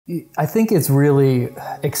I think it's really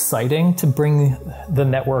exciting to bring the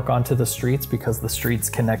network onto the streets because the streets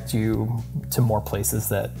connect you to more places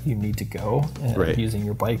that you need to go using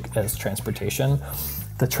your bike as transportation.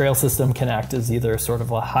 The trail system can act as either sort of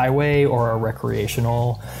a highway or a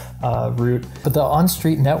recreational route. But the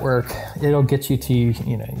on-street network, it'll get you to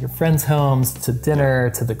your friends' homes, to dinner,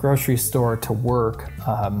 to the grocery store, to work,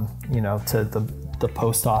 to the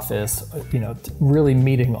post office, really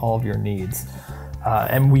meeting all of your needs.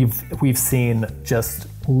 And we've seen just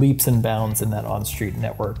leaps and bounds in that on-street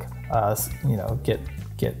network.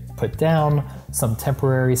 Get put down, some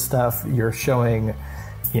temporary stuff. You're showing,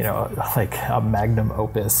 like a Magnum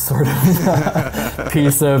Opus sort of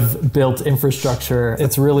piece of built infrastructure.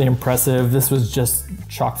 It's really impressive. This was just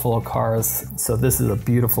chock full of cars. So this is a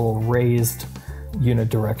beautiful raised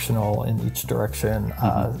unidirectional in each direction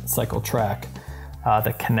cycle track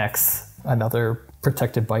that connects another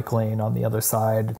protected bike lane on the other side.